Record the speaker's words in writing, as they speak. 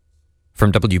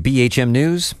From WBHM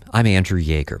News, I'm Andrew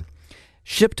Yeager.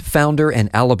 Shipt founder and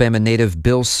Alabama native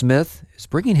Bill Smith is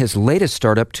bringing his latest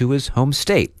startup to his home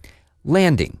state.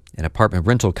 Landing, an apartment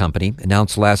rental company,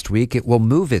 announced last week it will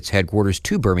move its headquarters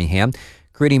to Birmingham,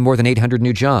 creating more than 800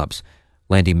 new jobs.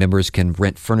 Landing members can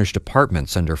rent furnished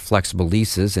apartments under flexible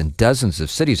leases in dozens of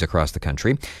cities across the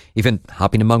country, even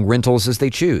hopping among rentals as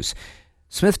they choose.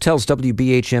 Smith tells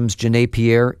WBHM's Janae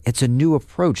Pierre it's a new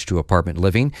approach to apartment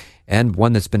living and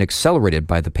one that's been accelerated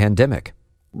by the pandemic.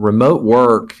 Remote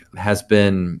work has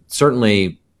been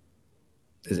certainly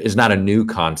is not a new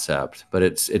concept, but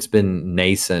it's been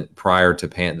nascent prior to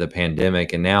the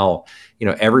pandemic. And now,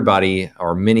 everybody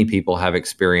or many people have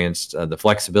experienced the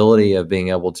flexibility of being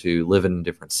able to live in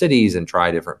different cities and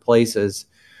try different places.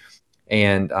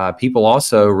 And people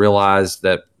also realized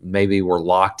that maybe we're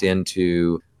locked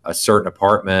into a certain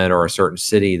apartment or a certain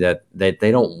city that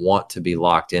they don't want to be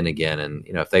locked in again. And,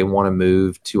 if they want to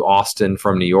move to Austin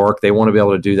from New York, they want to be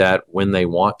able to do that when they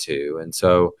want to. And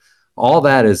so all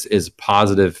that is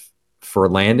positive for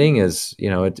Landing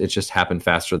it just happened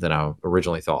faster than I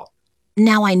originally thought.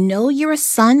 Now, I know you're a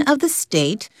son of the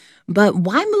state, but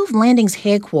why move Landing's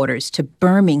headquarters to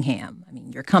Birmingham? I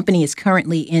mean, your company is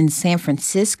currently in San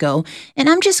Francisco, and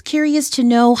I'm just curious to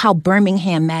know how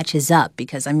Birmingham matches up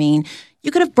because, you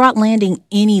could have brought Landing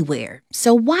anywhere.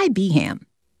 So why Beham?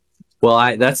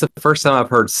 Well, that's the first time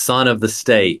I've heard son of the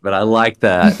state, but I like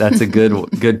that. That's a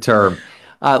good term.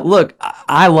 Look,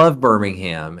 I love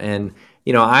Birmingham, and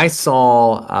I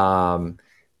saw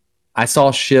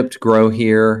Shipt grow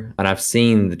here, and I've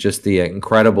seen just the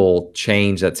incredible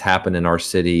change that's happened in our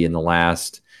city in the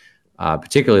last,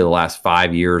 particularly the last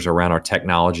 5 years around our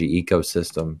technology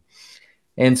ecosystem.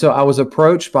 And so I was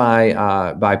approached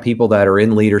by people that are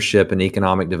in leadership and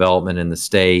economic development in the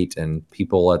state, and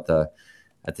people at the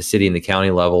city and the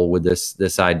county level with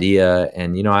this idea.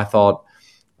 And I thought,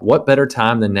 what better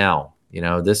time than now?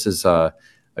 This is a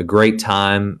great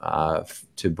time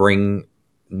to bring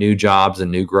new jobs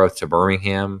and new growth to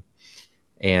Birmingham.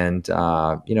 And,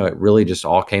 it really just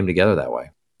all came together that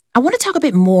way. I want to talk a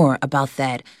bit more about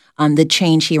that, the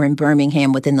change here in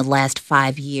Birmingham within the last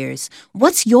 5 years.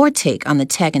 What's your take on the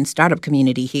tech and startup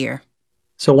community here?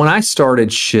 So when I started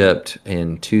Shipt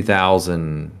in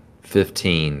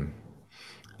 2015,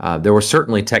 there were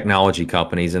certainly technology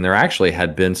companies, and there actually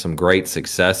had been some great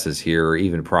successes here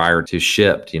even prior to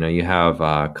Shipt. You have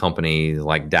a company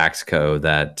like Daxco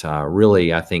that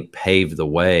really, I think, paved the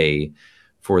way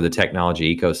for the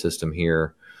technology ecosystem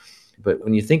here. But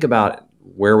when you think about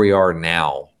where we are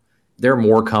now, there are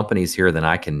more companies here than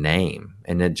I can name,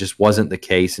 and it just wasn't the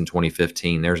case in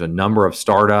 2015. There's a number of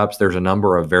startups. There's a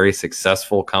number of very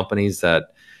successful companies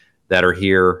that are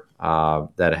here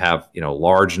that have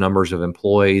large numbers of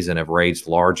employees and have raised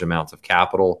large amounts of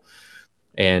capital.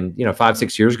 And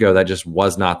 5-6 years ago, that just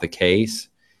was not the case.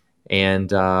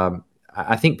 And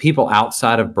I think people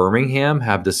outside of Birmingham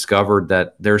have discovered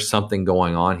that there's something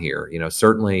going on here.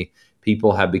 Certainly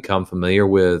people have become familiar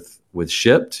with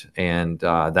Shipt, and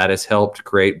that has helped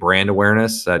create brand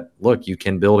awareness that, look, you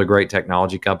can build a great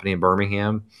technology company in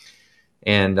Birmingham.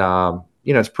 And,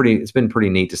 it's been pretty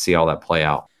neat to see all that play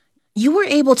out. You were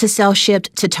able to sell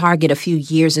Shipt to Target a few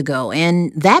years ago,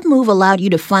 and that move allowed you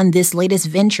to fund this latest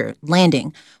venture,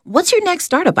 Landing. What's your next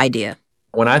startup idea?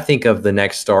 When I think of the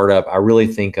next startup, I really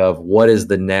think of what is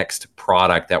the next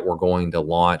product that we're going to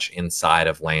launch inside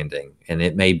of Landing. And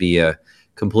it may be a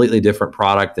completely different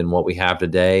product than what we have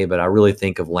today, but I really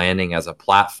think of Landing as a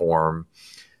platform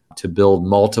to build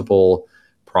multiple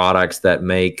products that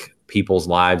make people's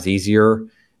lives easier.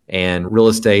 And real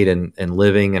estate and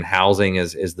living and housing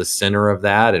is the center of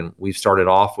that. And we've started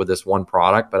off with this one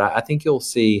product, but I think you'll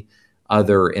see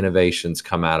other innovations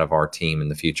come out of our team in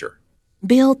the future.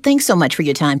 Bill, thanks so much for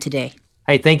your time today.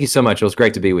 Hey, thank you so much. It was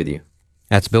great to be with you.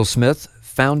 That's Bill Smith,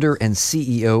 founder and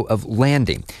CEO of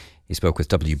Landing. He spoke with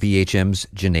WBHM's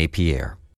Janae Pierre.